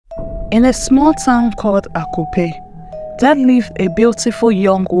In a small town called Akupe, there lived a beautiful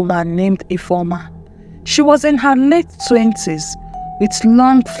young woman named Ifeoma. She was in her late 20s with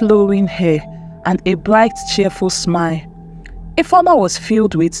long flowing hair and a bright, cheerful smile. Ifeoma was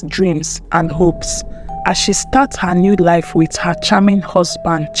filled with dreams and hopes as she started her new life with her charming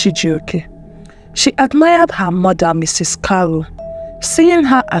husband Chijioke. She admired her mother, Mrs. Kalu, seeing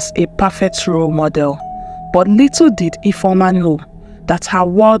her as a perfect role model, but little did Ifeoma know that her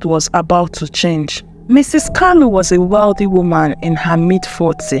world was about to change. Mrs. Kalu was a wealthy woman in her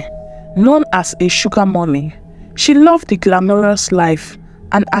mid-40s, known as a sugar mommy. She loved the glamorous life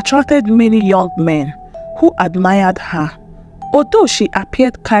and attracted many young men who admired her. Although she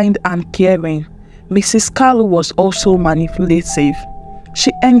appeared kind and caring, Mrs. Kalu was also manipulative.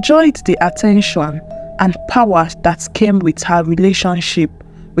 She enjoyed the attention and power that came with her relationship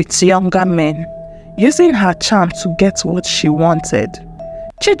with younger men, using her charm to get what she wanted.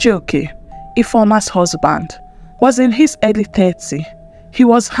 Chijioke, Ifeoma's husband, was in his early 30s. He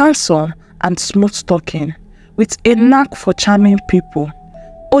was handsome and smooth-talking, with a knack for charming people.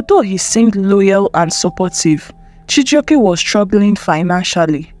 Although he seemed loyal and supportive, Chijioke was struggling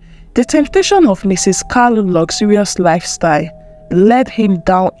financially. The temptation of Mrs. Kalu's luxurious lifestyle led him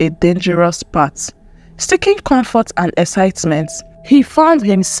down a dangerous path. Seeking comfort and excitement, he found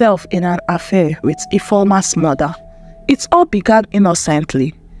himself in an affair with Ifeoma's mother. It all began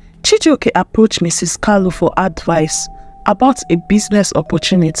innocently. Chijioke approached Mrs. Kalu for advice about a business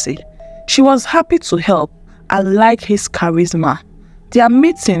opportunity. She was happy to help and liked his charisma. Their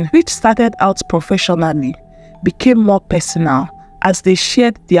meeting, which started out professionally, became more personal as they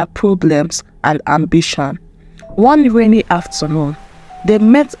shared their problems and ambition. One rainy afternoon, they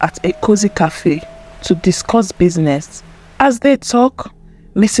met at a cozy cafe to discuss business. As they talked,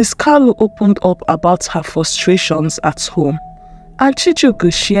 Mrs. Kalu opened up about her frustrations at home, and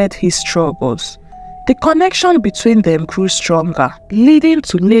Chijioke shared his struggles. The connection between them grew stronger, leading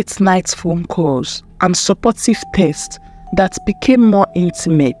to late-night phone calls and supportive texts that became more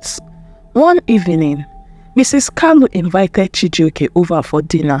intimate. One evening, Mrs. Kalu invited Chijioke over for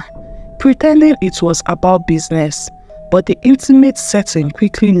dinner, pretending it was about business, but the intimate setting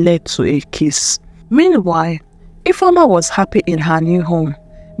quickly led to a kiss. Meanwhile, Ifeoma was happy in her new home,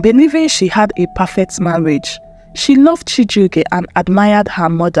 believing she had a perfect marriage. She loved Chijioke and admired her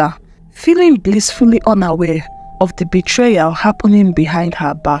mother, feeling blissfully unaware of the betrayal happening behind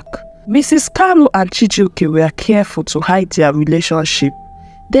her back. Mrs. Kalu and Chijioke were careful to hide their relationship.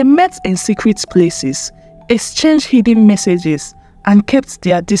 They met in secret places, exchanged hidden messages, and kept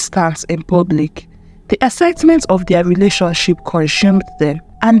their distance in public. The excitement of their relationship consumed them,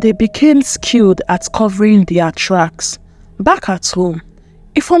 and they became skilled at covering their tracks. Back at home,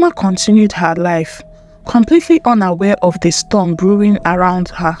 Ifeoma continued her life, completely unaware of the storm brewing around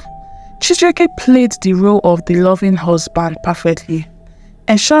her. Chijioke played the role of the loving husband perfectly,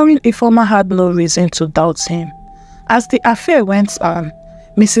 ensuring Ifeoma had no reason to doubt him. As the affair went on,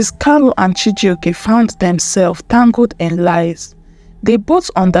 Mrs. Kalu and Chijioke found themselves tangled in lies. They both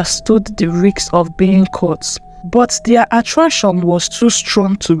understood the risks of being caught, but their attraction was too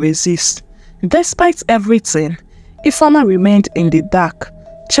strong to resist. Despite everything, Ifeoma remained in the dark,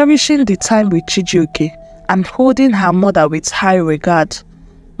 cherishing the time with Chijioke and holding her mother with high regard.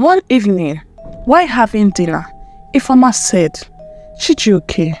 One evening, while having dinner, Ifeoma said,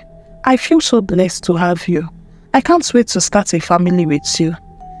 "Chijioke, I feel so blessed to have you. I can't wait to start a family with you."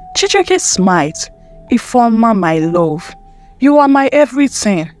 Chijioke smiled. "Ifeoma, my love, you are my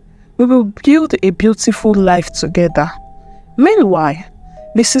everything. We will build a beautiful life together." Meanwhile,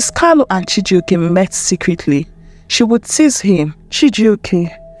 Mrs. Kalu and Chijioke met secretly. She would tease him.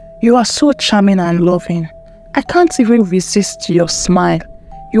 "Chijioke, you are so charming and loving. I can't even resist your smile.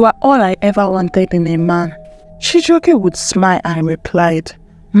 You are all I ever wanted in a man." Chijioke would smile and replied,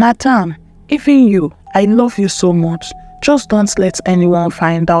 "Madam, even you, I love you so much. Just don't let anyone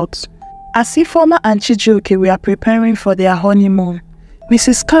find out." As Ifeoma and Chijioke were preparing for their honeymoon,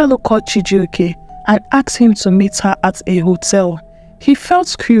 Mrs. Kalu called Chijioke and asked him to meet her at a hotel. He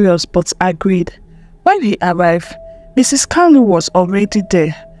felt curious but agreed. When he arrived, Mrs. Kalu was already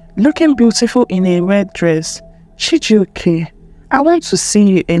there, looking beautiful in a red dress. "Chijioke, I want to see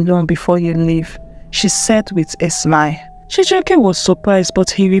you alone before you leave," she said with a smile. Chijioke was surprised, but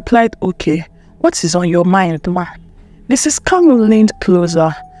he replied, "Okay, what is on your mind, ma?" Mrs. Kalu leaned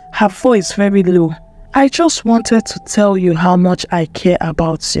closer, her voice very low. "I just wanted to tell you how much I care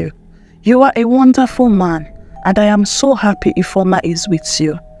about you. You are a wonderful man, and I am so happy Ifeoma is with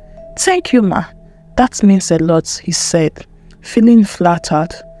you." "Thank you, ma. That means a lot," he said, feeling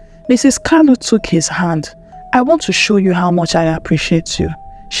flattered. Mrs. Kalu took his hand. "I want to show you how much I appreciate you."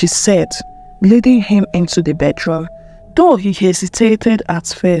 she said, leading him into the bedroom. Though he hesitated at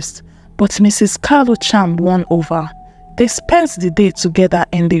first, but Mrs. Kalu charm won over. They spent the day together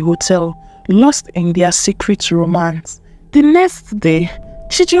in the hotel, lost in their secret romance. The next day,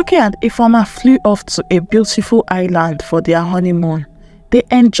 Chijioke and Ifeoma flew off to a beautiful island for their honeymoon. They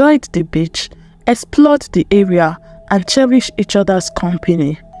enjoyed the beach, explored the area, and cherished each other's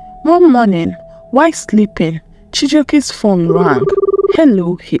company. One morning, while sleeping, Chijioke's phone rang.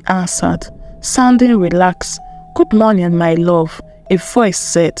 "Hello," he answered, sounding relaxed. "Good morning, my love," a voice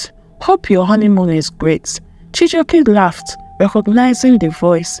said. "Hope your honeymoon is great." Chijioke laughed, recognizing the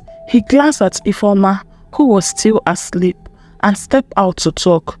voice. He glanced at Ifeoma, who was still asleep, and stepped out to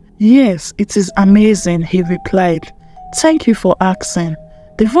talk. "Yes, it is amazing," he replied. "Thank you for asking."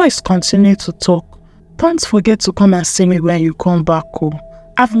 The voice continued to talk. "Don't forget to come and see me when you come back home.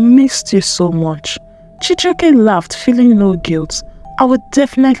 I've missed you so much." Chijioke laughed, feeling no guilt. "I will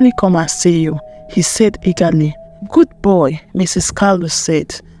definitely come and see you," he said eagerly. "Good boy," Mrs. Kalu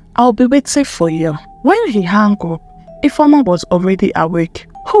said. "I'll be waiting for you." When he hung up, Ifeoma was already awake.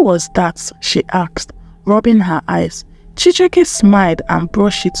 "Who was that?" she asked, rubbing her eyes. Chijioke smiled and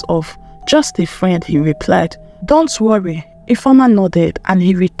brushed it off. "Just a friend," he replied. "Don't worry." Ifeoma nodded and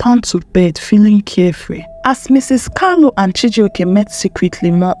he returned to bed feeling carefree. As Mrs. Kalu and Chijioke met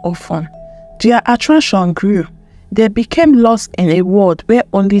secretly more often, their attraction grew. They became lost in a world where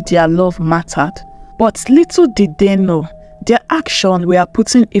only their love mattered. But little did they know, their actions were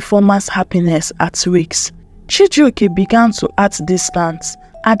putting Ifeoma's happiness at risk. Chijioke began to act distant,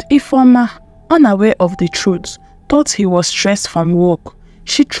 and Ifeoma, unaware of the truth, thought he was stressed from work.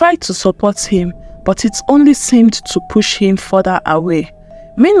 She tried to support him, but it only seemed to push him further away.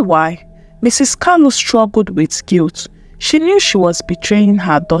 Meanwhile, Mrs. Kalu struggled with guilt. She knew she was betraying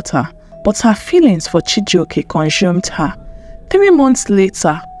her daughter, but her feelings for Chijioke consumed her. 3 months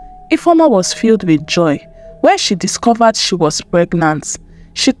later, Ifeoma was filled with joy when she discovered she was pregnant.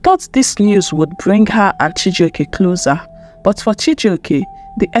 She thought this news would bring her and Chijioke closer, but for Chijioke,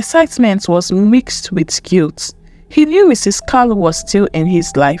 the excitement was mixed with guilt. He knew Mrs. Kalu was still in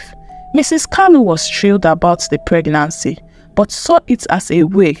his life. Mrs. Kalu was thrilled about the pregnancy, but saw it as a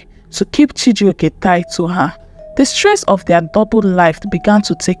way to keep Chijioke tied to her. The stress of their double life began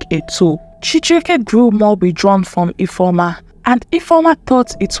to take a toll. Chijioke grew more withdrawn from Ifeoma, and Ifeoma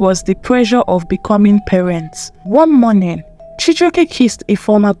thought it was the pressure of becoming parents. One morning, Chijioke kissed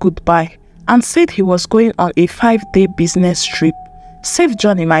Ifeoma goodbye and said he was going on a 5-day business trip. "Safe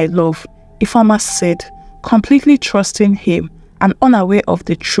journey, my love," Ifeoma said, completely trusting him and unaware of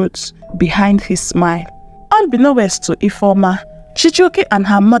the truth behind his smile. Unbeknownst to Ifeoma, Chijioke and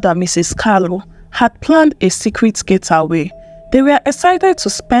her mother, Mrs. Kalu, had planned a secret getaway. They were excited to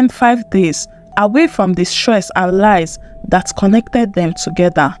spend 5 days away from the stress and lies that connected them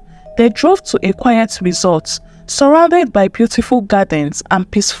together. They drove to a quiet resort, surrounded by beautiful gardens and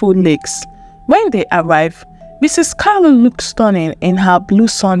peaceful lakes. When they arrived, Mrs. Kalu looked stunning in her blue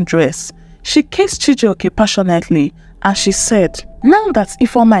sundress. She kissed Chijioke passionately and she said, "Now that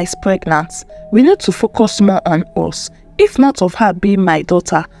Ifeoma is pregnant, we need to focus more on us. If not of her being my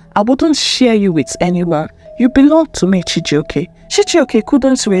daughter, I wouldn't share you with anyone. You belong to me, Chijioke." Chijioke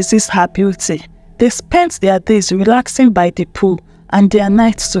couldn't resist her beauty. They spent their days relaxing by the pool and their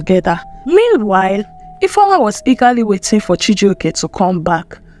nights together. Meanwhile, Ifeoma was eagerly waiting for Chijioke to come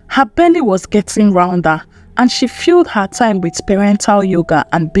back. Her belly was getting rounder, and she filled her time with parental yoga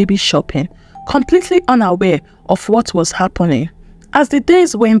and baby shopping, completely unaware of what was happening. As the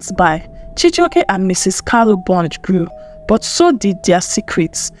days went by, Chijioke and Mrs. Kalu bond grew, but so did their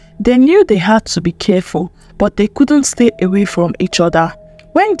secrets. They knew they had to be careful, but they couldn't stay away from each other.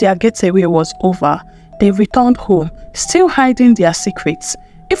 When their getaway was over, they returned home, still hiding their secrets.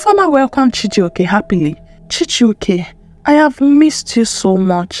 Ifeoma welcomed Chijioke happily. "Chijioke, I have missed you so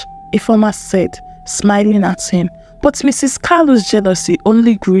much," Ifeoma said, smiling at him. But Mrs. Kalu's jealousy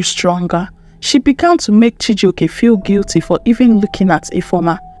only grew stronger. She began to make Chijioke feel guilty for even looking at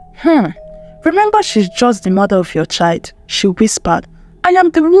Ifeoma. Remember, she's just the mother of your child," she whispered. "I am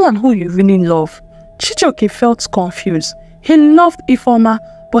the one who you really love." Chijioke felt confused. He loved Ifeoma,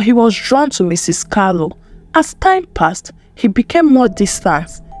 but he was drawn to Mrs. Kalu. As time passed, he became more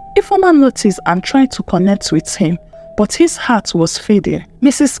distant. Ifeoma noticed and tried to connect with him, but his heart was fading.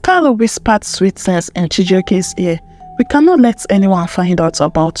 Mrs. Kalu whispered sweetness in Chijioke's ear. "We cannot let anyone find out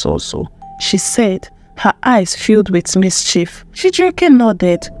about us," she said, her eyes filled with mischief. Chijioke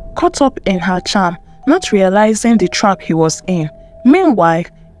nodded, caught up in her charm, not realizing the trap he was in. Meanwhile,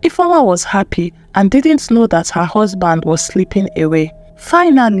 Ifeoma was happy and didn't know that her husband was sleeping away.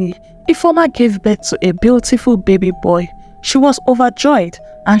 Finally, Ifeoma gave birth to a beautiful baby boy. She was overjoyed,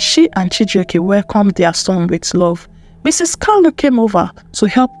 and she and Chijioke welcomed their son with love. Mrs. Kalu came over to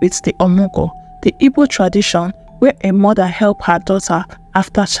help with the omugo, the Igbo tradition where a mother helps her daughter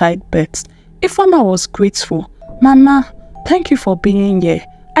after childbirth. Ifeoma was grateful. "Mama, thank you for being here.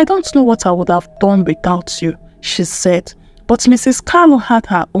 I don't know what I would have done without you," she said. But Mrs. Kalu had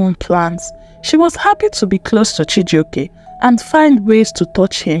her own plans. She was happy to be close to Chijioke and find ways to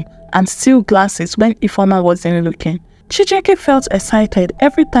touch him and steal glances when Ifeoma wasn't looking. Chijioke felt excited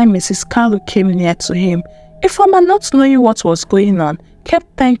every time Mrs. Kalu came near to him. Ifeoma, not knowing what was going on, kept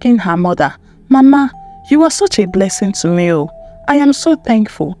thanking her mother. "Mama, you are such a blessing to me. Oh, I am so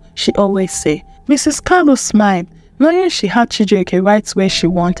thankful," she always say. Mrs. Kalu smiled, knowing she had Chijioke right where she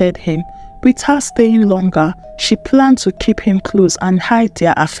wanted him. With her staying longer, she planned to keep him close and hide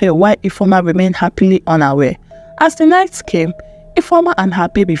their affair while Ifeoma remained happily unaware. As the night came, Ifeoma and her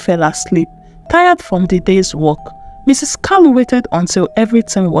baby fell asleep, tired from the day's work. Mrs. Kalu waited until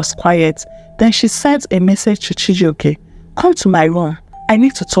everything was quiet. Then she sent a message to Chijioke. "Come to my room. I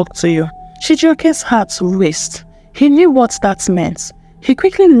need to talk to you." Chijioke's heart raced. He knew what that meant. He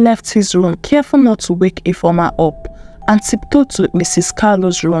quickly left his room, careful not to wake Ifeoma up, and tiptoed to Mrs.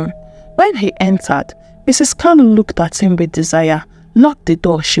 Kalu's room. When he entered, Mrs. Kalu looked at him with desire. "Lock the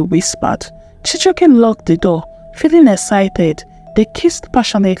door," she whispered. Chijioke locked the door. Feeling excited, they kissed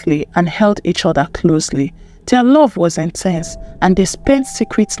passionately and held each other closely. Their love was intense, and they spent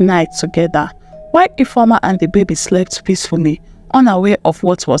secret nights together, while Ifeoma and the baby slept peacefully, unaware of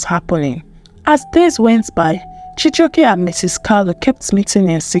what was happening. As days went by, Chijioke and Mrs. Kalu kept meeting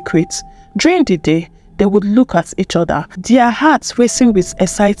in secret. During the day, they would look at each other, their hearts racing with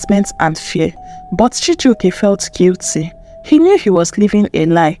excitement and fear. But Chijioke felt guilty. He knew he was living a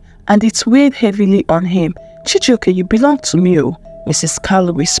lie, and it weighed heavily on him. "Chijioke, you belong to me, oh," Mrs.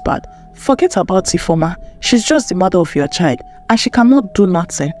 Kalu whispered. "Forget about Ifeoma. She's just the mother of your child, and she cannot do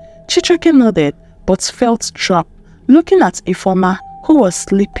nothing." Chijioke nodded, but felt trapped. Looking at Ifeoma, who was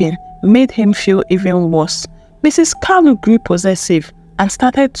sleeping, made him feel even worse. Mrs. Kalu grew possessive and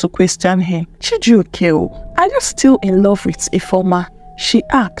started to question him. "Chijioke, are you still in love with Ifeoma?" she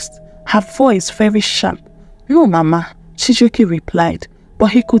asked, her voice very sharp. "No, Mama," Chijioke replied,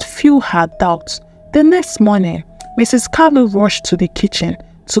 but he could feel her doubt. The next morning, Mrs. Kalu rushed to the kitchen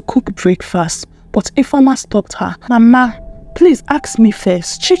to cook breakfast, but Ifeoma stopped her. "Mama, please ask me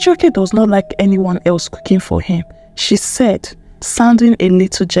first. Chijioke does not like anyone else cooking for him," she said, sounding a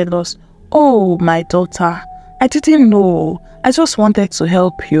little jealous. "Oh, my daughter, I didn't know. I just wanted to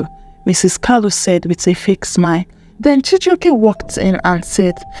help you," Mrs. Kalu said with a fake smile. Then Chijioke walked in and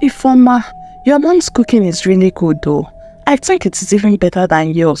said, "Ifeoma, your mom's cooking is really good though. I think it is even better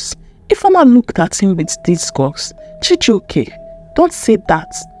than yours." Ifeoma looked at him with disgust. "Chijioke, don't say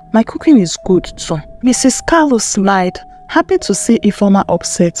that. My cooking is good too." Mrs. Kalu smiled, happy to see Ifeoma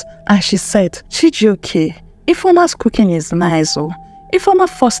upset, and she said, "Chijioke, Ifeoma's cooking is nice oh." Ifeoma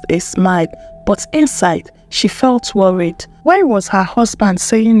forced a smile, but inside, she felt worried. Why was her husband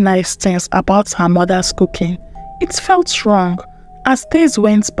saying nice things about her mother's cooking? It felt wrong. As days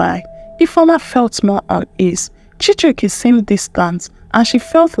went by, Ifeoma felt more unease. Chijioke seemed distant, and she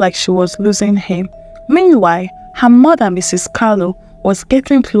felt like she was losing him. Meanwhile, her mother, Mrs. Kalu, was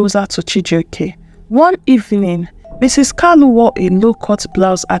getting closer to Chijioke. One evening, Mrs. Kalu wore a low-cut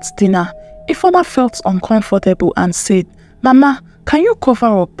blouse at dinner. Ifeoma felt uncomfortable and said, "Mama, can you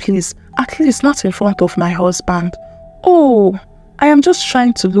cover up please? At least not in front of my husband." "Oh, I am just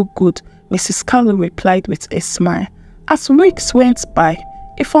trying to look good," Mrs. Kalu replied with a smile. As weeks went by,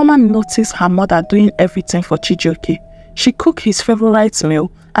 Ifeoma noticed her mother doing everything for Chijioke. She cooked his favorite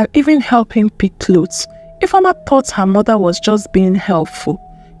meal and even helped him pick clothes. Ifeoma thought her mother was just being helpful.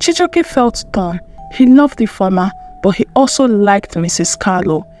 Chijioke felt torn. He loved Ifeoma, but he also liked Mrs.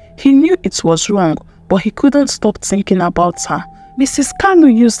 Kalu. He knew it was wrong, but he couldn't stop thinking about her. Mrs.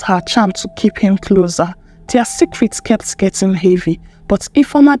 Kalu used her charm to keep him closer. Their secrets kept getting heavy, but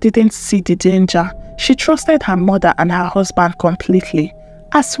Ifeoma didn't see the danger. She trusted her mother and her husband completely.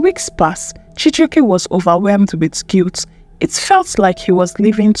 As weeks passed, Chijioke was overwhelmed with guilt. It felt like he was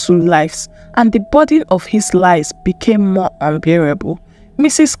living two lives, and the burden of his lies became more unbearable.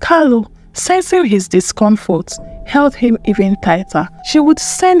 Mrs. Kalu, sensing his discomfort, held him even tighter. She would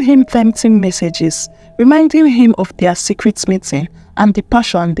send him tempting messages, reminding him of their secret meeting and the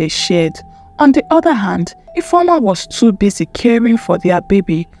passion they shared. On the other hand, Ifeoma was too busy caring for their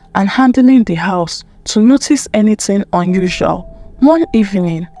baby and handling the house to notice anything unusual. One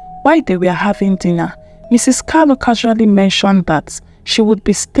evening, while they were having dinner, Mrs. Kalu casually mentioned that she would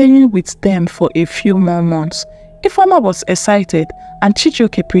be staying with them for a few more months. Ifeoma was excited and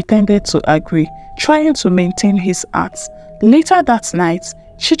Chijioke pretended to agree, trying to maintain his heart. Later that night,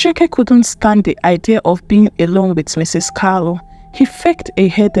 Chijioke couldn't stand the idea of being alone with Mrs. Kalu. He faked a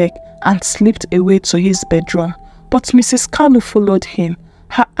headache and slipped away to his bedroom. But Mrs. Kalu followed him,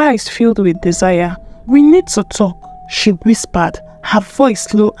 her eyes filled with desire. "We need to talk," she whispered, her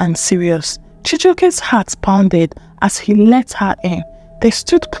voice low and serious. Chijioke's heart pounded as he let her in. They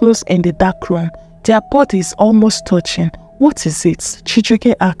stood close in the dark room, their bodies almost touching. "What is it?"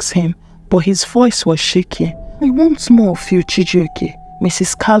 Chijioke asked him, but his voice was shaky. "I want more of you, Chijioke,"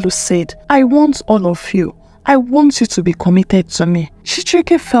 Mrs. Kalu said. "I want all of you. I want you to be committed to me."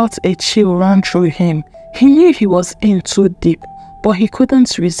 Chijioke felt a chill run through him. He knew he was in too deep, but he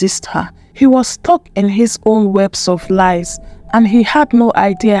couldn't resist her. He was stuck in his own webs of lies, and he had no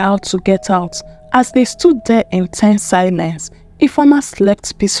idea how to get out. As they stood there in tense silence, Ifeoma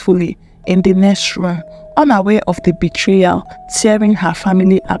slept peacefully in the next room, unaware of the betrayal tearing her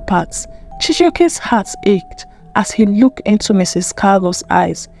family apart. Chijioke's heart ached as he looked into Mrs. Kalu's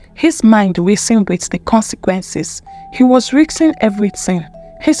eyes, his mind racing with the consequences. He was risking everything,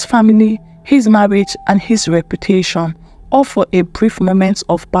 his family, his marriage and his reputation, all for a brief moment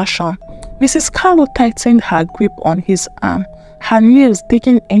of passion. Mrs. Kalu tightened her grip on his arm, her nails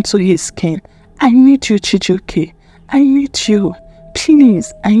digging into his skin. "I need you, Chijioke. I need you.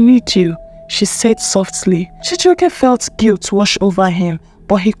 Please, I need you," she said softly. Chijioke felt guilt wash over him,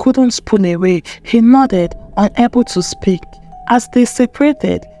 but he couldn't pull away. He nodded, unable to speak. As they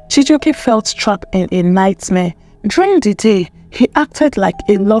separated, Chijioke felt trapped in a nightmare. During the day, he acted like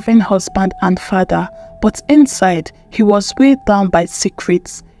a loving husband and father, but inside, he was weighed down by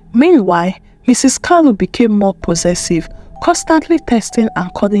secrets. Meanwhile, Mrs. Kalu became more possessive, constantly testing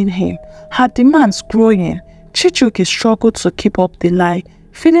and calling him, her demands growing. Chijioke struggled to keep up the lie,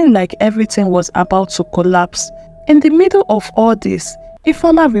 feeling like everything was about to collapse. In the middle of all this,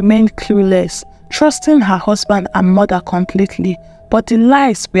 Ifeoma remained clueless, trusting her husband and mother completely, but the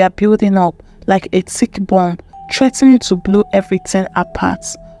lies were building up like a thick bomb, threatening to blow everything apart.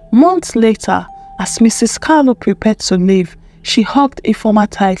 Months later, as Mrs. Kalu prepared to leave, she hugged Ifeoma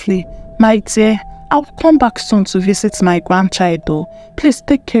tightly. "My dear, I'll come back soon to visit my grandchild though. Please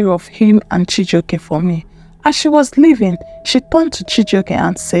take care of him and Chijioke for me." As she was leaving, she turned to Chijioke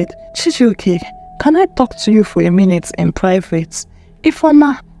and said, "Chijioke, can I talk to you for a minute in private?"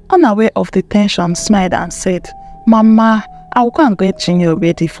 Ifeoma, unaware of the tension, smiled and said, "Mama, I'll go and get Jinyo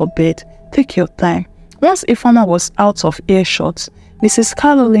ready for bed. Take your time." Once Ifeoma was out of earshot, Mrs.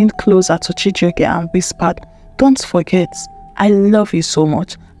 Kalu leaned closer to Chijioke and whispered, "Don't forget, I love you so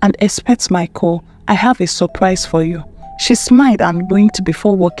much and expect my call. I have a surprise for you." She smiled and blinked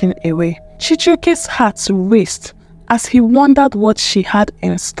before walking away. Chijioke's heart raced as he wondered what she had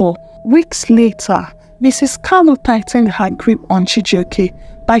in store. Weeks later, Mrs. Kalu tightened her grip on Chijioke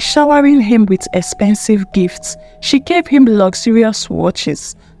by showering him with expensive gifts. She gave him luxurious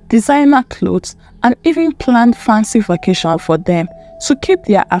watches, designer clothes, and even planned fancy vacation for them. To keep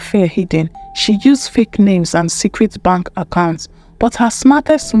their affair hidden, she used fake names and secret bank accounts. But her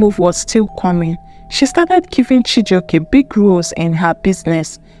smartest move was still coming. She started giving Chijioke big roles in her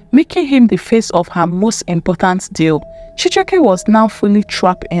business, making him the face of her most important deal. Chijioke was now fully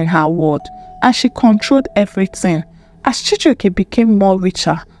trapped in her world, and she controlled everything. As Chijioke became more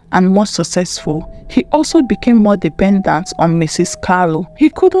richer and more successful, he also became more dependent on Mrs. Kalu. He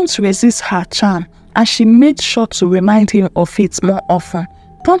couldn't resist her charm, and she made sure to remind him of it more often.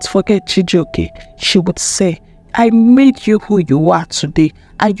 "Don't forget, Chijioke," she would say. "I made you who you are today,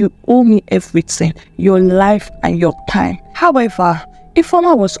 and you owe me everything, your life and your time." However,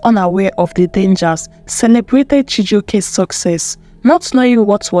 Ifeoma was unaware of the dangers, celebrated Chijioke's success, not knowing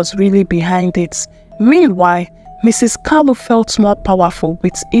what was really behind it. Meanwhile, Mrs. Kalu felt more powerful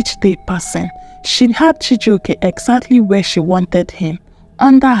with each day passing. She had Chijioke exactly where she wanted him,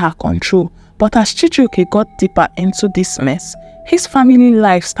 under her control. But as Chijioke got deeper into this mess, his family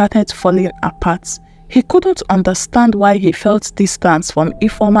life started falling apart. He couldn't understand why he felt distance from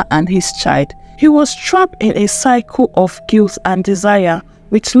Ifeoma and his child. He was trapped in a cycle of guilt and desire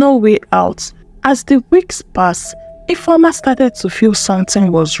with no way out. As the weeks passed, Ifeoma started to feel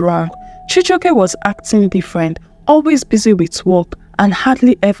something was wrong. Chijioke was acting different, always busy with work and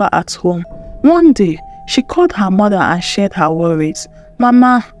hardly ever at home. One day, she called her mother and shared her worries.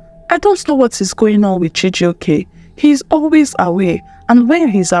 "Mama, I don't know what is going on with Chijioke. He is always away, and when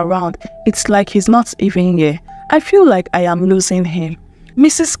he's around, it's like he's not even here. I feel like I am losing him."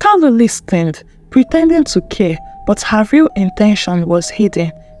 Mrs. Kalu listened, pretending to care, but her real intention was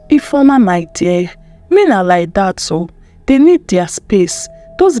hidden. "Ifeoma, my dear, men are like that, so they need their space.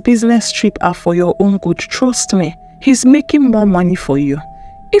 Those business trips are for your own good, trust me. he's making more money for you.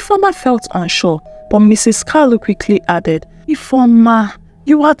 Ifeoma felt unsure, but Mrs. Kalu quickly added, Ifeoma,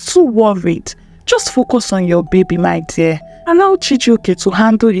 you are too worried. Just focus on your baby, my dear. Allow Chijioke to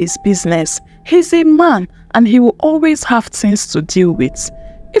handle his business. He's a man and he will always have things to deal with.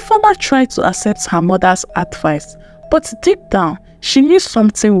 Ifeoma tried to accept her mother's advice, but deep down, she knew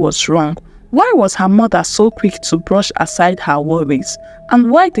something was wrong. Why was her mother so quick to brush aside her worries? And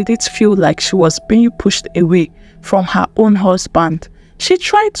why did it feel like she was being pushed away from her own husband? She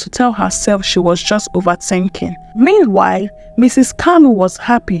tried to tell herself she was just overthinking. Meanwhile, Mrs. Kalu was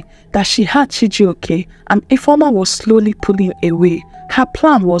happy that she had Chijioke and Ifeoma was slowly pulling away. Her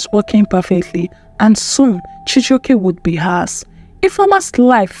plan was working perfectly and soon Chijioke would be hers. Ifeoma's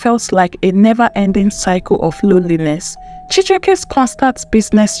life felt like a never-ending cycle of loneliness. Chijioke's constant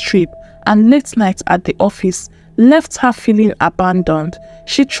business trip and late nights at the office left her feeling abandoned.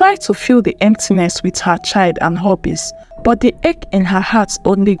 She tried to fill the emptiness with her child and hobbies, but the ache in her heart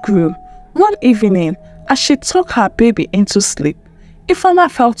only grew. One evening, as she tucked her baby into sleep, Ifeoma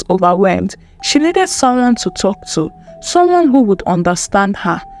felt overwhelmed. She needed someone to talk to, someone who would understand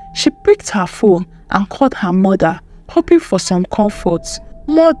her. She picked her phone and called her mother, hoping for some comfort.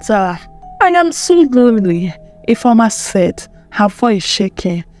 Mother, I am so lonely, Ifeoma said, her voice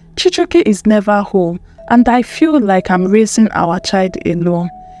shaking. Chijioke is never home, and I feel like I'm raising our child alone.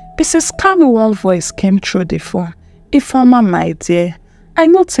 Mrs. Kalu's voice came through the phone. Ifeoma, my dear, I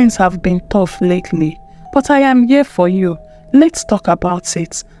know things have been tough lately, but I am here for you. Let's talk about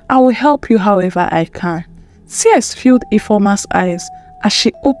it. I will help you however I can. Tears filled Ifeoma's eyes as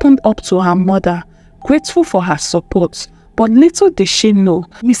she opened up to her mother, grateful for her support. But little did she know,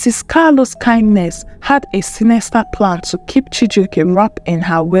 Mrs. Kalu's kindness had a sinister plan to keep Chijioke wrapped in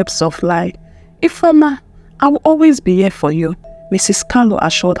her webs of lies. Ifeoma, I will always be here for you, Mrs. Kalu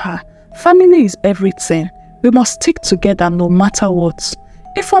assured her. Family is everything. We must stick together no matter what.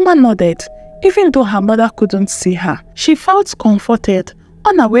 Ifeoma nodded. Even though her mother couldn't see her, she felt comforted,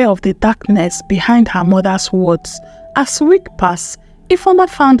 unaware of the darkness behind her mother's words. As weeks passed, Ifeoma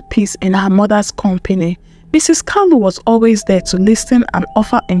found peace in her mother's company. Mrs. Kalu was always there to listen and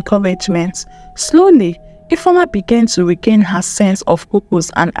offer encouragement. Slowly, Ifeoma began to regain her sense of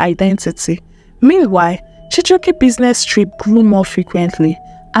purpose and identity. Meanwhile, Chijioke's business trip grew more frequently,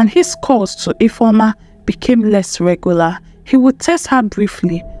 and his calls to Ifeoma became less regular. He would text her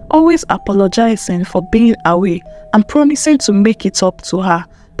briefly, always apologizing for being away and promising to make it up to her.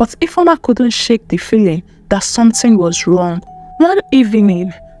 But Ifeoma couldn't shake the feeling that something was wrong. One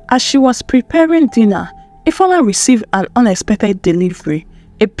evening, as she was preparing dinner, Ifeoma received an unexpected delivery,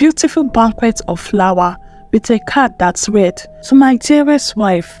 a beautiful banquet of flower with a card that read, "To my dearest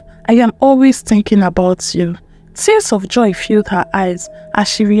wife, I am always thinking about you." Tears of joy filled her eyes as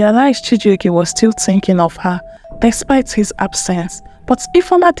she realized Chijioke was still thinking of her, despite his absence. But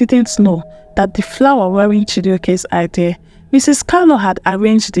Ifeoma didn't know that the flower wearing Chijioke's idea. Mrs. Kalu had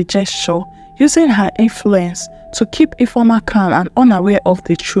arranged the gesture, using her influence to keep Ifeoma calm and unaware of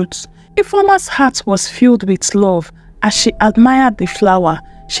the truth. Ifeoma's heart was filled with love as she admired the flower.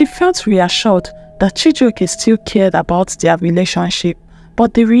 She felt reassured that Chijioke still cared about their relationship.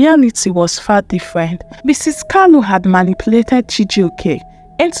 But the reality was far different. Mrs. Kalu had manipulated Chijioke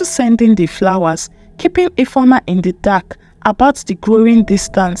into sending the flowers, keeping Ifeoma in the dark about the growing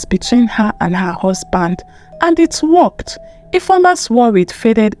distance between her and her husband. And it worked. Ifeoma's worry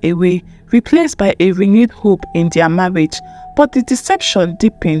faded away, replaced by a renewed hope in their marriage. But the deception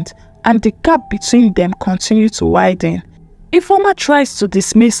deepened, and the gap between them continued to widen. Ifeoma tries to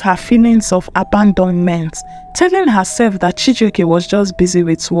dismiss her feelings of abandonment, telling herself that Chijioke was just busy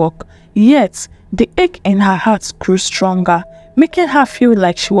with work. Yet, the ache in her heart grew stronger, making her feel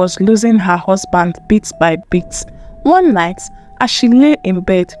like she was losing her husband bit by bit. One night, as she lay in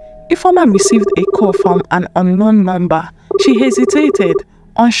bed, Ifeoma received a call from an unknown number. She hesitated,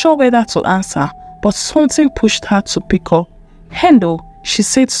 unsure whether to answer, but something pushed her to pick up. "Hello," she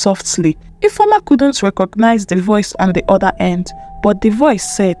said softly. Ifeoma couldn't recognize the voice on the other end, but the voice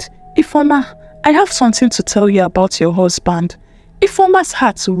said, "Ifeoma, I have something to tell you about your husband." Ifeoma's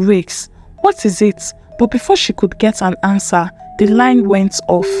heart raced. "What is it?" But before she could get an answer, the line went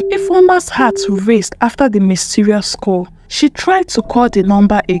off. Ifeoma's heart raced after the mysterious call. She tried to call the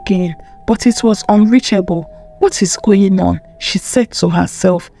number again, but it was unreachable. "What is going on?" she said to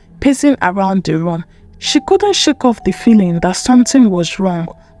herself, pacing around the room. She couldn't shake off the feeling that something was wrong,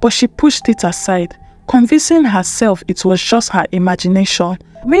 but she pushed it aside, convincing herself it was just her imagination.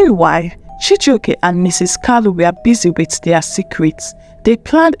 Meanwhile, Chijioke and Mrs. Kalu were busy with their secrets. They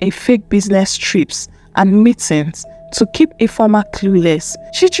planned a fake business trips and meetings to keep Ifeoma clueless.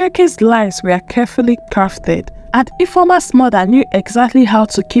 Chijioke's lies were carefully crafted, and Ifeoma's mother knew exactly how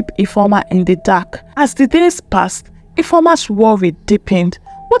to keep Ifeoma in the dark. As the days passed, Ifeoma's worry deepened.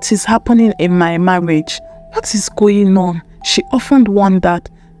 What is happening in my marriage? What is going on? She often wondered,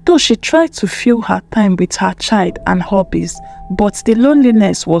 though she tried to fill her time with her child and hobbies, but the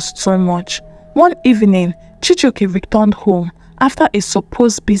loneliness was too much. One evening, Chijioke returned home after a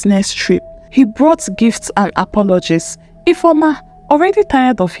supposed business trip. He brought gifts and apologies. Ifeoma, already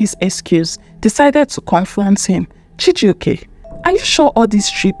tired of his excuse, decided to confront him. Chijioke, are you sure all these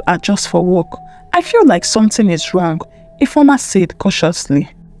trips are just for work? I feel like something is wrong, Ifeoma said cautiously.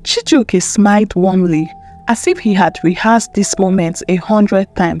 Chijioke smiled warmly, as if he had rehearsed this moment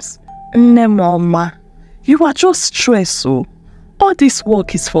 100 times. Mama, you are just stressed, so. All this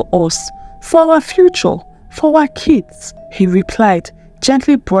work is for us, for our future, for our kids, he replied,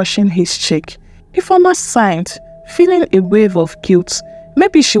 gently brushing his cheek. Ifeoma sighed, feeling a wave of guilt.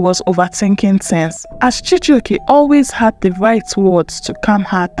 Maybe she was overthinking things, as Chijioke always had the right words to calm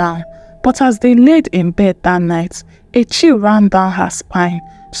her down. But as they laid in bed that night, a chill ran down her spine.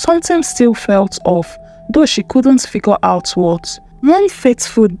 Something still felt off, though she couldn't figure out what. One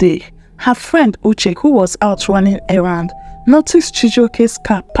fateful day, her friend Uche, who was out running errands, noticed Chijioke's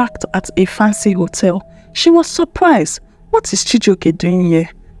car parked at a fancy hotel. She was surprised. What is Chijioke doing here?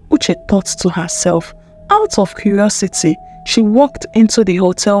 Uche thought to herself. Out of curiosity, she walked into the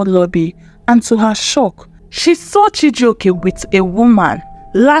hotel lobby, and to her shock, she saw Chijioke with a woman,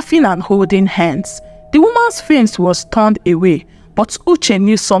 laughing and holding hands. The woman's face was turned away, but Uche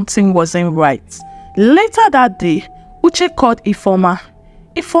knew something wasn't right. Later that day, Uche called Ifeoma.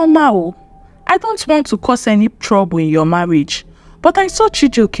 Ifeoma, I don't want to cause any trouble in your marriage, but I saw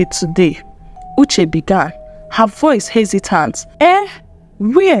Chijioke today. Uche began, her voice hesitant.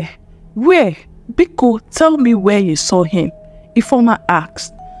 Where? Biko, tell me where you saw him, Ifeoma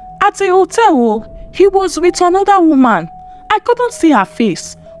asked. At a hotel, he was with another woman. I couldn't see her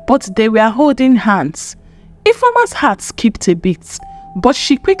face, but they were holding hands. Ifeoma's heart skipped a bit, but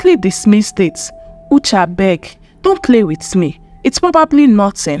she quickly dismissed it. Uche, beg, don't play with me. It's probably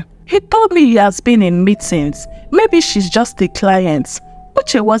nothing. He told me he has been in meetings. Maybe she's just a client.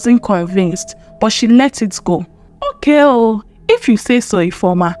 Uche wasn't convinced, but she let it go. Okay, if you say so,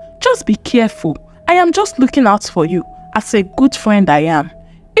 Ifeoma, just be careful. I am just looking out for you, as a good friend I am.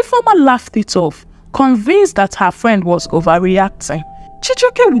 Ifeoma laughed it off, convinced that her friend was overreacting.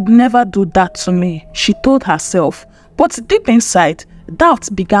 Chijioke would never do that to me, she told herself, but deep inside, doubt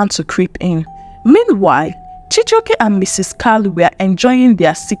began to creep in. Meanwhile, Chijioke and Mrs. Kalu were enjoying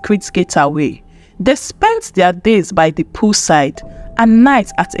their secret getaway. They spent their days by the poolside and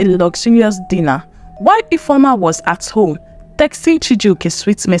nights at a luxurious dinner, while Ifeoma was at home, texting Chijioke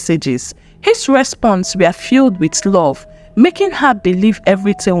sweet messages. His responses were filled with love, making her believe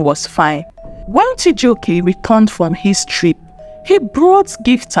everything was fine. When Chijioke returned from his trip, he brought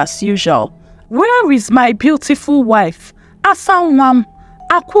gifts as usual. Where is my beautiful wife? Asanwam,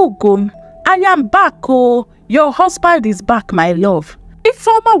 Akugom, I am back, oh. Your husband is back, my love.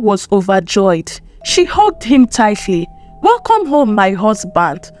 Ifeoma was overjoyed. She hugged him tightly. Welcome home, my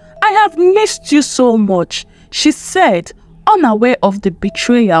husband. I have missed you so much, she said, unaware of the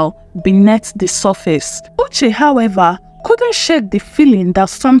betrayal beneath the surface. Uche, however, couldn't shake the feeling that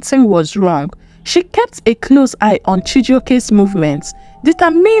something was wrong. She kept a close eye on Chijioke's movements,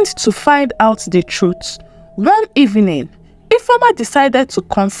 determined to find out the truth. One evening, Ifeoma decided to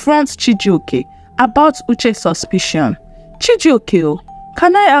confront Chijioke about Uche's suspicion. Chijioke,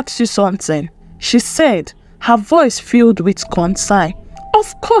 can I ask you something? She said, her voice filled with concern.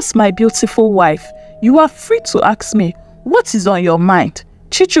 Of course, my beautiful wife. You are free to ask me. What is on your mind?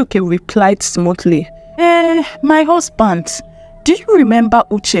 Chijioke replied smoothly. My husband. Do you remember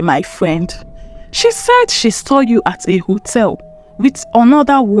Uche, my friend? She said she saw you at a hotel with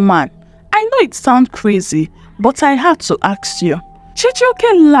another woman. I know it sounds crazy, but I had to ask you.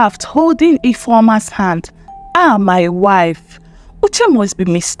 Chijioke laughed, holding Ifeoma's hand. My wife. Uche must be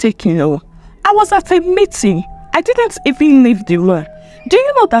mistaken, I was at a meeting. I didn't even leave the room. Do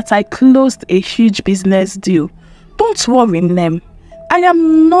you know that I closed a huge business deal? Don't worry, Nem. I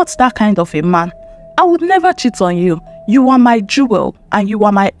am not that kind of a man. I would never cheat on you. You are my jewel and you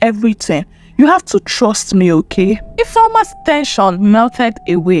are my everything. You have to trust me, okay? Ifeoma's tension melted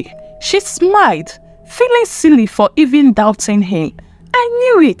away. She smiled, feeling silly for even doubting him.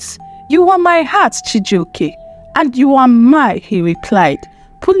 I knew it. You are my heart, Chijioke. And you are mine, he replied,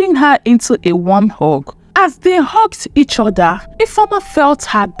 pulling her into a warm hug. As they hugged each other, Ifeoma felt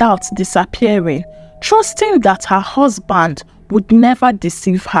her doubts disappearing, trusting that her husband would never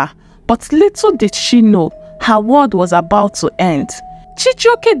deceive her. But little did she know, her world was about to end.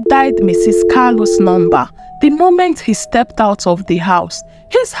 Chijioke dialed Mrs. Kalu's number the moment he stepped out of the house,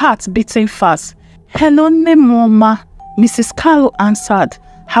 his heart beating fast. "Hello, Mama," Mrs. Kalu answered,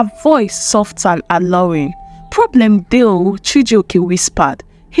 her voice soft and alluring. "Problem deal," Chijioke whispered,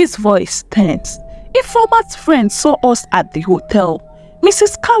 his voice tense. "Ifeoma's friend saw us at the hotel."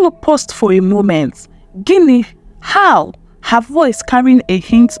 Mrs. Kalu paused for a moment. "Guinea, how?" her voice carrying a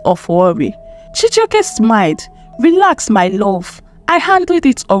hint of worry. Chijioke smiled. "Relax, my love. I handled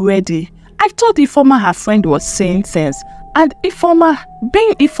it already. I told Ifeoma her friend was saying things, and Ifeoma,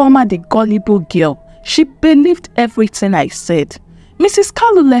 being Ifeoma the gullible girl, she believed everything I said." Mrs.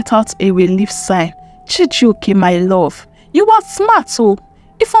 Kalu let out a relief sigh. "Chijioke, my love, you are smart, oh.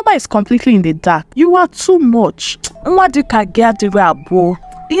 Ifeoma is completely in the dark. You are too much. Mwadika gadira abo.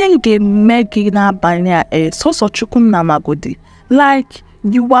 Yenge megina banya soso chukunna magodi. Like,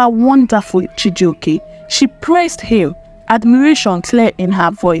 you are wonderful, Chijioke." She praised him, admiration clear in her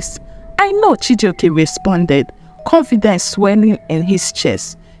voice. "I know," Chijioke responded, confidence swelling in his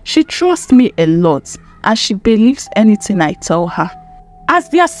chest. "She trusts me a lot, and she believes anything I tell her." As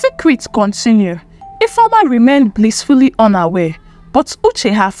their secrets continue, Ifeoma remained blissfully unaware, but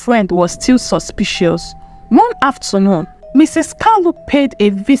Uche, her friend, was still suspicious. One afternoon, Mrs. Kalu paid a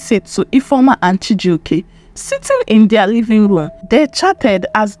visit to Ifeoma and Chijioke. Sitting in their living room, they chatted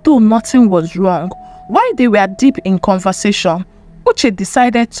as though nothing was wrong. While they were deep in conversation, Uche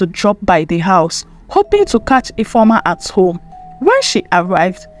decided to drop by the house, hoping to catch Ifeoma at home. When she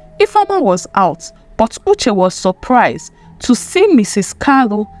arrived, Ifeoma was out, but Uche was surprised to see Mrs.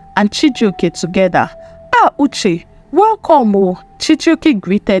 Kalu and Chijioke together. "Ah, Uche, welcome," Chijioke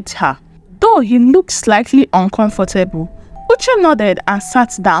greeted her. Though he looked slightly uncomfortable, Uche nodded and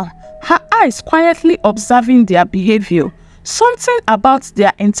sat down, her eyes quietly observing their behavior. Something about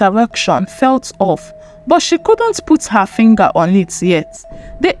their interaction felt off, but she couldn't put her finger on it yet.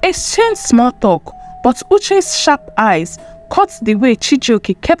 They exchanged small talk, but Uche's sharp eyes caught the way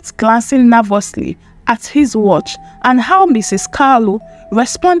Chijioke kept glancing nervously at his watch and how Mrs. Kalu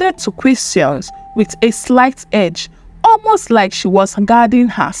responded to questions with a slight edge, almost like she was guarding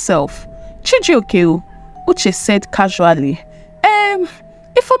herself. "Chijioke," Uche said casually,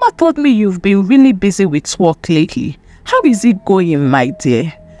 Ifeoma told me you've been really busy with work lately. How is it going, my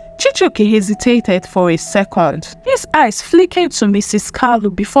dear?" Chijioke hesitated for a second, his eyes flicking to Mrs.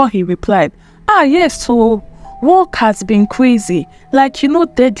 Kalu before he replied, "Ah, yes, so work has been crazy. Like,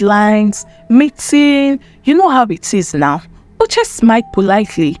 deadlines, meeting, you know how it is now." Uche smiled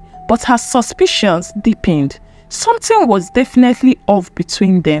politely, but her suspicions deepened. Something was definitely off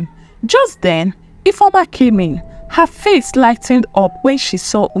between them. Just then, Ifeoma came in. Her face lightened up when she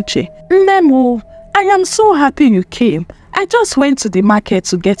saw Uche. "Nemo, I am so happy you came. I just went to the market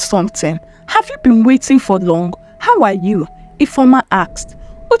to get something. Have you been waiting for long? How are you?" Ifeoma asked.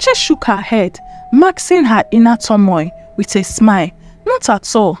 Uche shook her head, masking her inner turmoil with a smile. "Not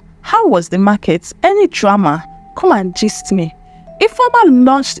at all. How was the market? Any drama? Come and gist me." Ifeoma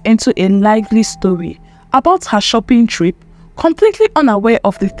launched into a lively story about her shopping trip, completely unaware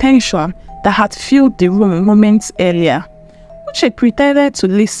of the tension that had filled the room moments earlier. Uche pretended to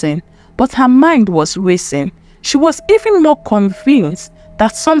listen, but her mind was racing. She was even more convinced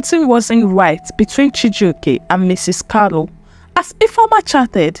that something wasn't right between Chijioke and Mrs. Kalu. As Ifeoma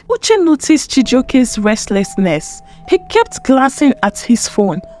chatted, Uche noticed Chijioke's restlessness. He kept glancing at his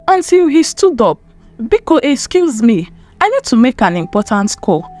phone until he stood up. "Biko, excuse me, I need to make an important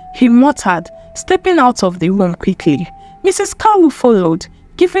call," he muttered, stepping out of the room quickly. Mrs. Kalu followed,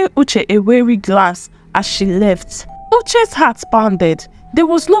 giving Uche a wary glance as she left. Uche's heart pounded. There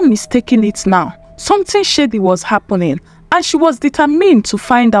was no mistaking it now. Something shady was happening, and she was determined to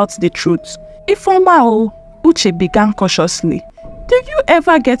find out the truth. "Ifeoma," Uche began cautiously, "do you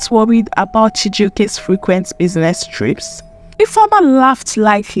ever get worried about Chijioke's frequent business trips?" Ifeoma laughed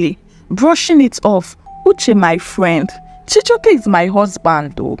lightly, brushing it off. "Uche, my friend, Chijioke is my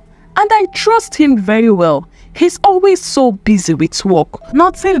husband though, and I trust him very well. He's always so busy with work.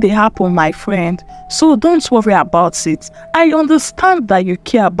 Nothing dey happen, my friend, so don't worry about it. I understand that you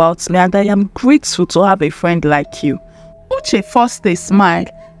care about me, and I am grateful to have a friend like you." Uche forced a smile,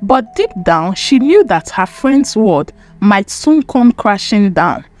 but deep down she knew that her friend's word might soon come crashing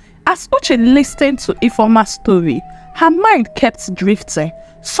down. As Uche listened to Ifeoma's story, her mind kept drifting.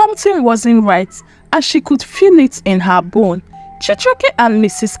 Something wasn't right, and she could feel it in her bone. Chijioke and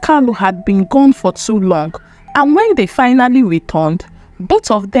Mrs. Kalu had been gone for too long, and when they finally returned,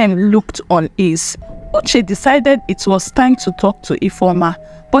 both of them looked uneasy. Uche decided it was time to talk to Ifeoma,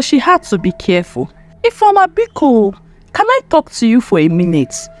 but she had to be careful. "Ifeoma, Biko, can I talk to you for a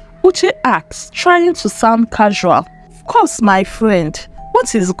minute?" Uche asked, trying to sound casual. Of course, my friend.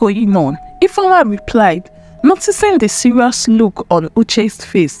 What is going on? Ifeoma replied, noticing the serious look on Uche's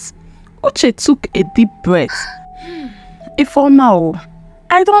face. Uche took a deep breath. Ifeoma,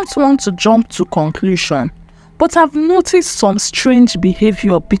 I don't want to jump to conclusion, but I've noticed some strange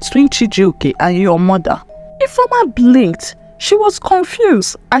behavior between Chijioke and your mother. Ifeoma blinked. She was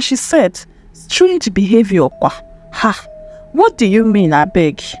confused as she said, strange behavior, kwa? Ha, what do you mean, I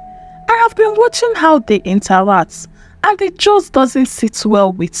beg? I have been watching how they interact, and it just doesn't sit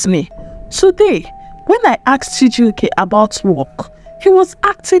well with me. Today, when I asked Chijioke about work, he was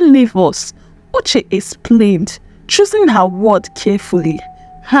acting nervous. Uche explained, choosing her word carefully.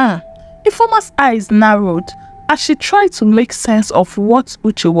 Ifeoma's eyes narrowed as she tried to make sense of what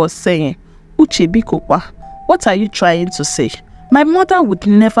Uche was saying. Uche Bikokwa, what are you trying to say? My mother would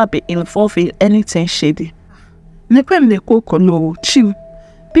never be involved in anything shady. Chill.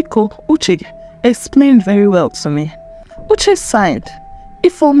 Biko, Uche explained very well to me. Uche sighed.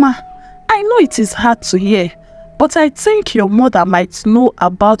 Ifeoma, I know it is hard to hear, but I think your mother might know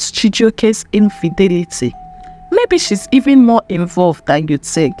about Chijioke's infidelity. Maybe she's even more involved than you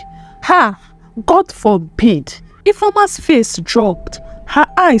think. God forbid. Ifeoma's face dropped. Her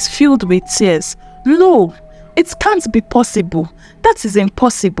eyes filled with tears. No, it can't be possible. That is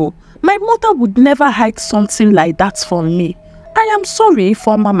impossible. My mother would never hide something like that from me. I am sorry,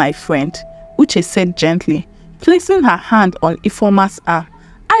 Ifeoma, my friend, Uche said gently, placing her hand on Ifeoma's arm.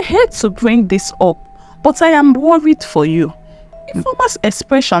 I hate to bring this up, but I am worried for you. Ifeoma's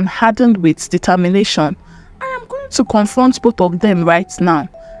expression hardened with determination. I am going to confront both of them right now.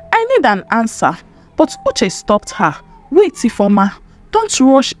 I need an answer, but Uche stopped her. Wait, Ifeoma, don't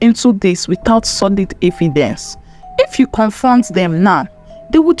rush into this without solid evidence. If you confront them now,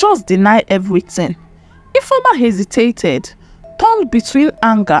 they will just deny everything. Ifeoma hesitated, torn between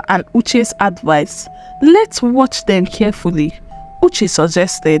anger and Uche's advice. Let's watch them carefully. Uche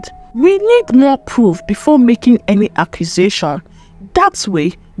suggested, we need more proof before making any accusation. That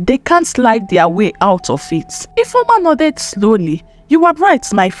way, they can't slide their way out of it. Ifeoma nodded slowly. You are right,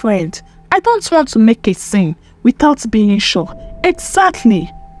 my friend. I don't want to make a scene without being sure. Exactly,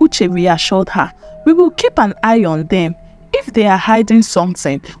 Uche reassured her. We will keep an eye on them. If they are hiding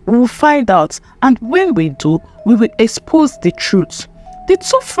something, we will find out, and when we do, we will expose the truth. The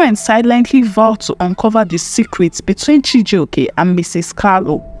two friends silently vowed to uncover the secrets between Chijioke and Mrs.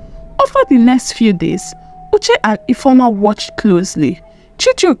 Kalu. Over the next few days, Uche and Ifeoma watched closely.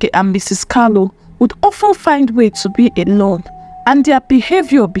 Chijioke and Mrs. Kalu would often find ways to be alone, and their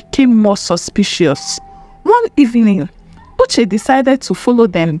behavior became more suspicious. One evening, Uche decided to follow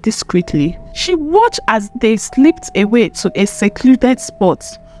them discreetly. She watched as they slipped away to a secluded spot.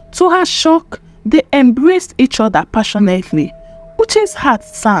 To her shock, they embraced each other passionately. Uche's heart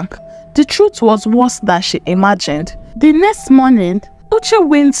sank. The truth was worse than she imagined. The next morning, Uche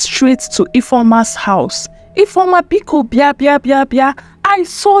went straight to Ifeoma's house. Ifeoma, Biko, bia. I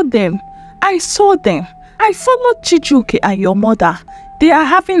saw them. I followed Chijioke and your mother. They are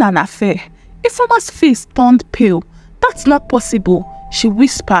having an affair. Ifeoma's face turned pale. That's not possible, she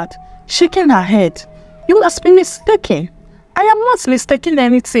whispered, shaking her head. You must be mistaken. I am not mistaking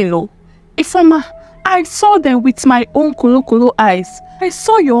anything, no. Ifeoma, I saw them with my own kolo eyes. I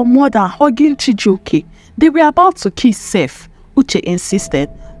saw your mother hugging Chijioke. They were about to kiss safe, Uche insisted.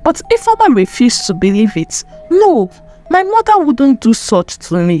 But Ifeoma refused to believe it. No, my mother wouldn't do such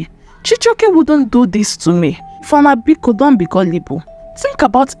to me. Chijioke wouldn't do this to me. Ifeoma, Biko, don't be gullible. Think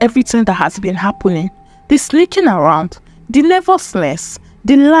about everything that has been happening. The sneaking around, the nervousness,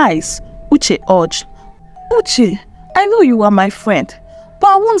 the lies, Uche urged. Uche, I know you are my friend, but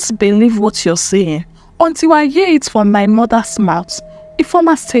I won't believe what you're saying until I hear it from my mother's mouth,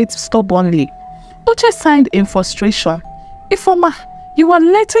 Ifeoma said stubbornly. Uche sighed in frustration. Ifeoma, you are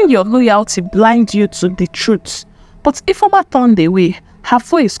letting your loyalty blind you to the truth. But Ifeoma turned away, her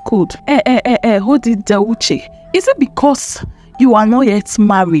voice cold. Hold it there, Uche. Is it because you are not yet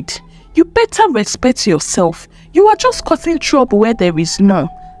married? You better respect yourself. You are just causing trouble where there is none.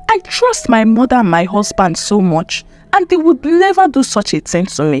 I trust my mother and my husband so much, and they would never do such a thing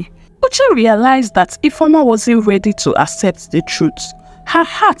to me. Uche realized that Ifeoma wasn't ready to accept the truth. Her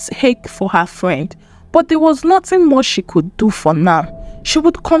heart ached for her friend, but there was nothing more she could do for now. She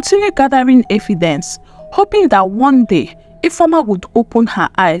would continue gathering evidence, hoping that one day Ifeoma would open her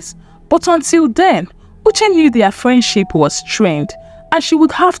eyes. But until then, Uche knew their friendship was strained, and she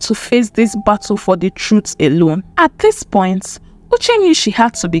would have to face this battle for the truth alone. At this point, Uche knew she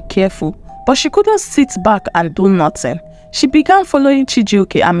had to be careful, but she couldn't sit back and do nothing. She began following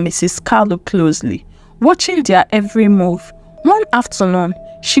Chijioke and Mrs. Kalu closely, watching their every move. One afternoon,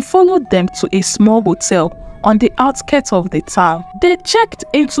 she followed them to a small hotel on the outskirts of the town. They checked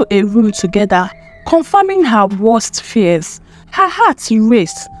into a room together, confirming her worst fears. Her heart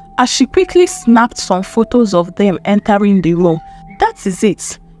raced as she quickly snapped some photos of them entering the room. That is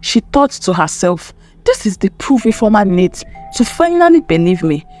it, she thought to herself. This is the proof Ifeoma needs to finally believe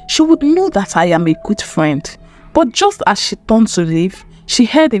me. She would know that I am a good friend. But just as she turned to leave, she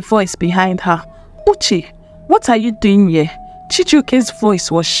heard a voice behind her. Uche, what are you doing here? Chijioke's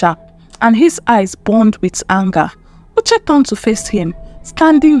voice was sharp, and his eyes burned with anger. Uche turned to face him,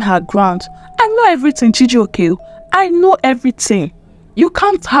 standing her ground. I know everything, Chijioke. I know everything. You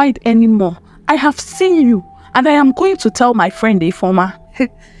can't hide anymore. I have seen you, and I am going to tell my friend Ifeoma.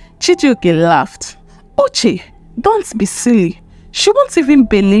 Chijioke laughed. Uche, don't be silly. She won't even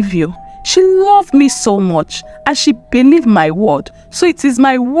believe you. She loved me so much, and she believed my word, so it is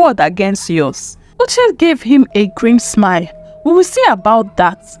my word against yours. Uche gave him a grim smile. We will see about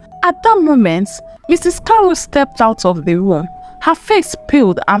that. At that moment, Mrs. Kalu stepped out of the room, her face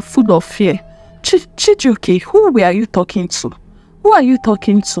pale and full of fear. Chijioke, who were you talking to? Who are you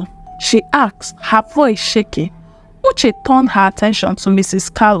talking to? She asked, her voice shaking. Uche turned her attention to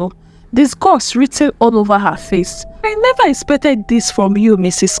Mrs. Kalu, disgust written all over her face. I never expected this from you,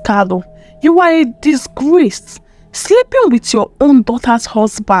 Mrs. Kalu. You are a disgrace, sleeping with your own daughter's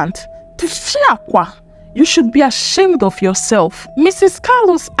husband. You should be ashamed of yourself. Mrs.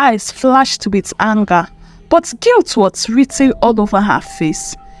 Kalu's eyes flashed with anger, but guilt was written all over her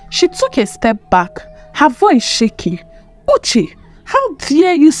face. She took a step back, her voice shaking. Uche, how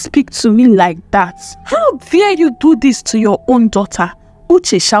dare you speak to me like that? How dare you do this to your own daughter?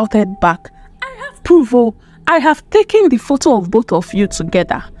 Uche shouted back. I have proof. I have taken the photo of both of you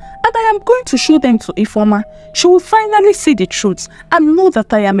together, and I am going to show them to Ifeoma. She will finally see the truth and know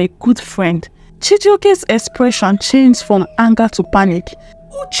that I am a good friend. Chijioke's expression changed from anger to panic.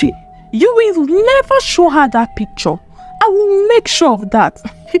 Uche, you will never show her that picture. I will make sure of that.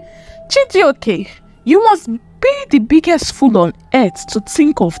 Chijioke, you must be the biggest fool on earth to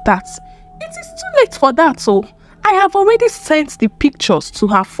think of that. It is too late for that, so I have already sent the pictures to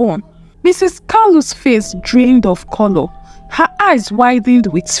her phone. Mrs. Kalu's face drained of color. Her eyes widened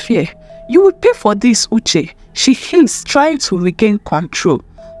with fear. You will pay for this, Uche, she hissed, trying to regain control.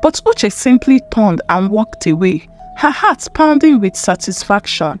 But Uche simply turned and walked away, her heart pounding with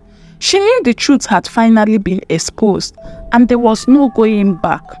satisfaction. She knew the truth had finally been exposed, and there was no going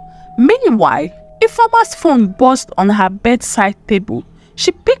back. Meanwhile, Ifeoma's phone buzzed on her bedside table.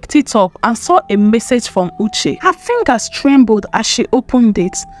 She picked it up and saw a message from Uche. Her fingers trembled as she opened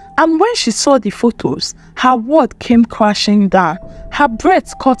it, and when she saw the photos, her world came crashing down. Her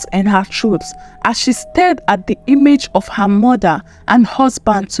breath caught in her throat as she stared at the image of her mother and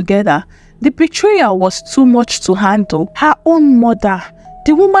husband together. The betrayal was too much to handle. Her own mother,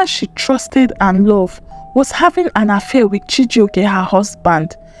 the woman she trusted and loved, was having an affair with Chijioke, her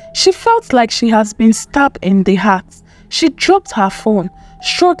husband. She felt like she has been stabbed in the heart. She dropped her phone,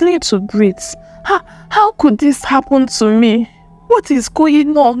 struggling to breathe. How could this happen to me? What is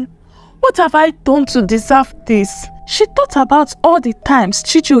going on? What have I done to deserve this? She thought about all the times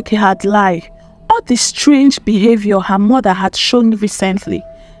Chijioke had lied, all the strange behavior her mother had shown recently.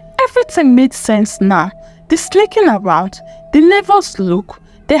 Everything made sense now. The sneaking around, the nervous look,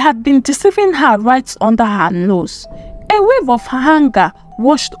 they had been deceiving her right under her nose. A wave of anger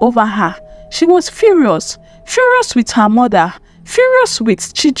washed over her. She was furious with her mother, furious with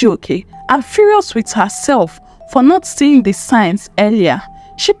Chijioke, and furious with herself for not seeing the signs earlier.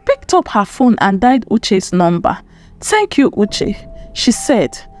 She picked up her phone and dialed Uche's number. Thank you, Uche, she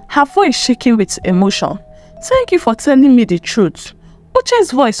said, her voice shaking with emotion. Thank you for telling me the truth.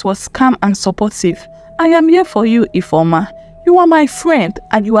 Uche's voice was calm and supportive. I am here for you, Ifeoma. You are my friend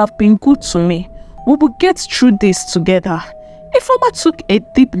and you have been good to me. We will get through this together. Ifeoma took a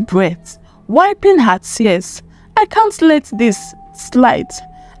deep breath, wiping her tears. I can't let this slide.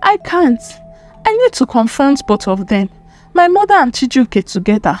 I can't. I need to confront both of them, my mother and Chijioke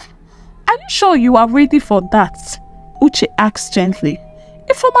together. Are you sure you are ready for that? Uche asked gently.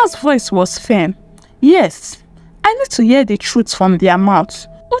 Ifeoma's voice was firm. Yes, I need to hear the truth from their mouths.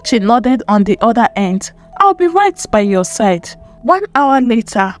 Uche nodded on the other end. I'll be right by your side. 1 hour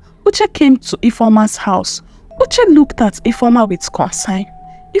later, Uche came to Ifeoma's house. Uche looked at Ifeoma with concern.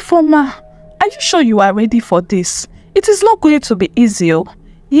 Ifeoma, are you sure you are ready for this? It is not going to be easy.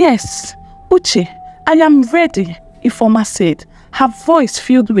 Yes, Uche, I am ready, Ifeoma said, her voice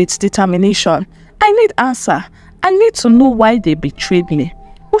filled with determination. I need answer. I need to know why they betrayed me.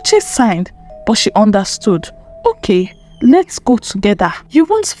 Uche sighed, but she understood. Okay, let's go together. You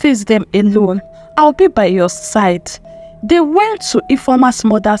won't face them alone. I'll be by your side. They went to Ifeoma's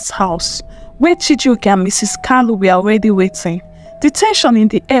mother's house. where Chijioke and Mrs. Kalu were already waiting. The tension in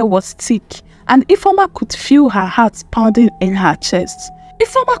the air was thick, and Ifeoma could feel her heart pounding in her chest.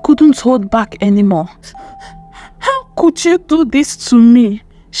 Ifeoma couldn't hold back anymore. "How could you do this to me?"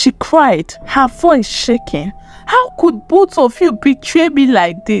 she cried, her voice shaking. "How could both of you betray me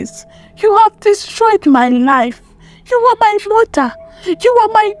like this? You have destroyed my life. You are my mother. You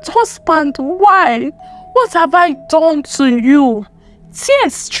are my husband. Why? What have I done to you?"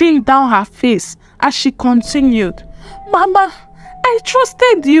 Tears streamed down her face as she continued. "Mama, I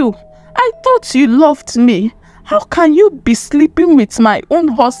trusted you. I thought you loved me. How can you be sleeping with my own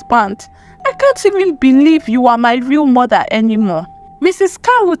husband? I can't even believe you are my real mother anymore." Mrs.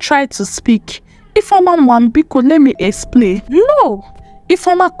 Kalu tried to speak. "Ifeoma Mwambiko, let me explain." "No!"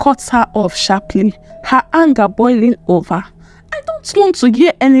 Ifeoma cut her off sharply, her anger boiling over. "I don't want to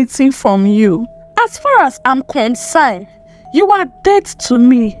hear anything from you. As far as I'm concerned, you are dead to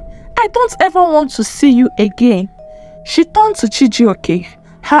me. I don't ever want to see you again." She turned to Chijioke,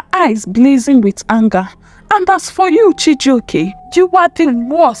 her eyes blazing with anger. "And as for you, Chijioke, you are the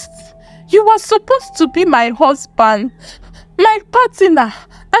worst. You were supposed to be my husband, my partner,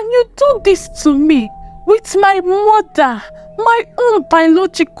 and you do this to me with my mother, my own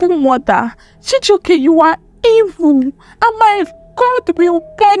biological mother. Chijioke, you are evil, and my God will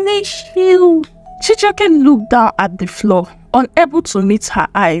punish you." Chijioke looked down at the floor, unable to meet her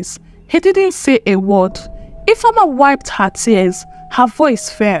eyes. He didn't say a word. Ifeoma wiped her tears, her voice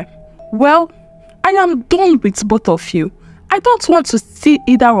firm. "Well, I am done with both of you. I don't want to see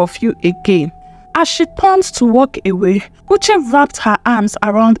either of you again." As she turned to walk away, Uche wrapped her arms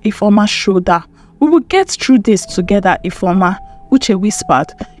around Ifeoma's shoulder. "We will get through this together, Ifeoma," Uche whispered.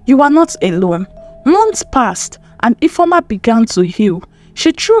 "You are not alone." Months passed, and Ifeoma began to heal.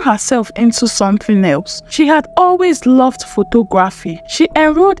 She threw herself into something else. She had always loved photography. She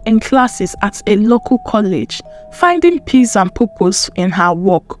enrolled in classes at a local college, finding peace and purpose in her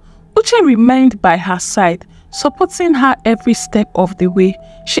work. Uche remained by her side, supporting her every step of the way.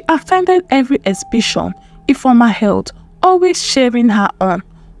 She attended every exhibition Ifeoma held, always cheering her on.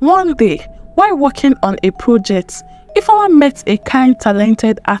 One day, while working on a project, Ifeoma met a kind,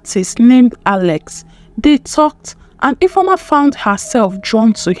 talented artist named Alex. They talked, and Ifeoma found herself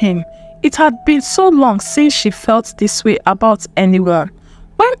drawn to him. It had been so long since she felt this way about anyone.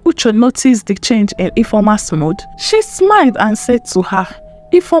 When Uche noticed the change in Ifeoma's mood, she smiled and said to her,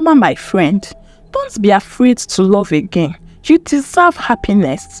 "Ifeoma, my friend, don't be afraid to love again. You deserve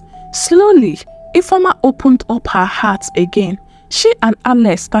happiness." Slowly, Ifeoma opened up her heart again. She and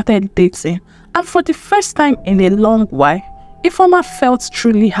Alex started dating, and for the first time in a long while, Ifeoma felt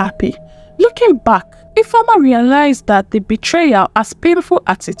truly happy. Looking back, Ifeoma realized that the betrayal, as painful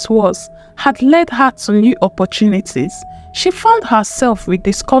as it was, had led her to new opportunities. She found herself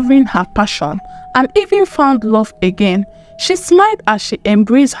rediscovering her passion and even found love again. She smiled as she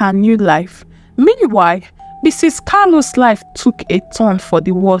embraced her new life. Meanwhile, Mrs. Kalu's life took a turn for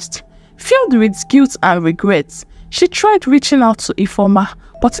the worst. Filled with guilt and regrets, she tried reaching out to Ifeoma,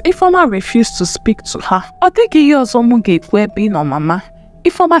 but Ifeoma refused to speak to her. Mama.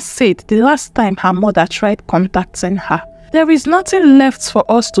 Ifeoma said the last time her mother tried contacting her. "There is nothing left for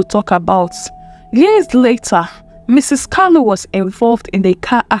us to talk about." Years later, Mrs. Kalu was involved in a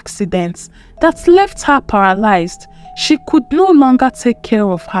car accident that left her paralyzed. She could no longer take care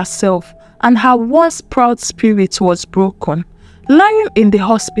of herself, and her once proud spirit was broken. Lying in the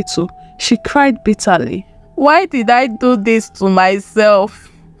hospital, she cried bitterly. "Why did I do this to myself?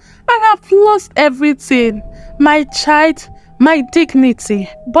 I have lost everything. My child, my dignity."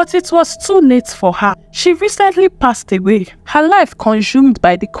 But it was too late for her. She recently passed away, her life consumed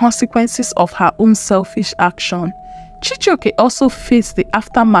by the consequences of her own selfish action. Chijioke also faced the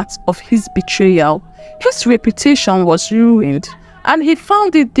aftermath of his betrayal. His reputation was ruined, and he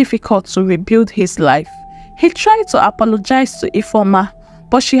found it difficult to rebuild his life. He tried to apologize to Ifeoma,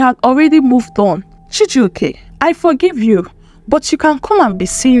 but she had already moved on. "Chijioke, I forgive you, but you can come and be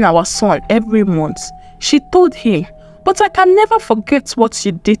seeing our son every month," she told him. "But I can never forget what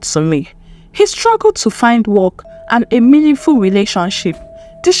you did to me." He struggled to find work and a meaningful relationship.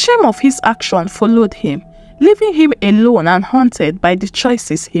 The shame of his action followed him, leaving him alone and haunted by the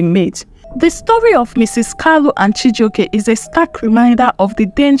choices he made. The story of Mrs. Kalu and Chijioke is a stark reminder of the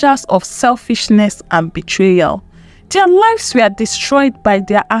dangers of selfishness and betrayal. Their lives were destroyed by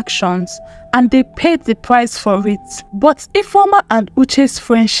their actions, and they paid the price for it. But Ifeoma and Uche's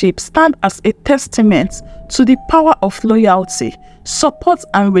friendship stand as a testament to the power of loyalty, support,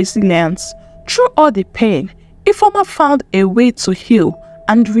 and resilience. Through all the pain, Ifeoma found a way to heal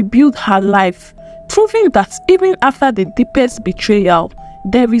and rebuild her life, proving that even after the deepest betrayal,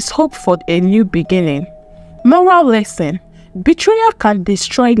 there is hope for a new beginning. Moral lesson: betrayal can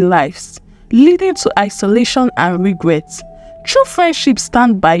destroy lives, leading to isolation and regret. True friendships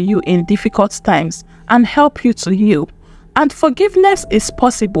stand by you in difficult times and help you to heal. And forgiveness is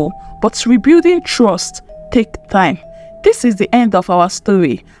possible, but rebuilding trust takes time. This is the end of our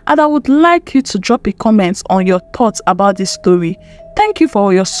story, and I would like you to drop a comment on your thoughts about this story. Thank you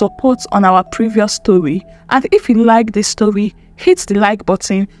for your support on our previous story, and if you like this story, hit the like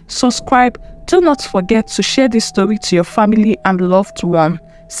button, subscribe. Do not forget to share this story to your family and loved one.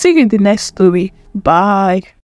 See you in the next story. Bye.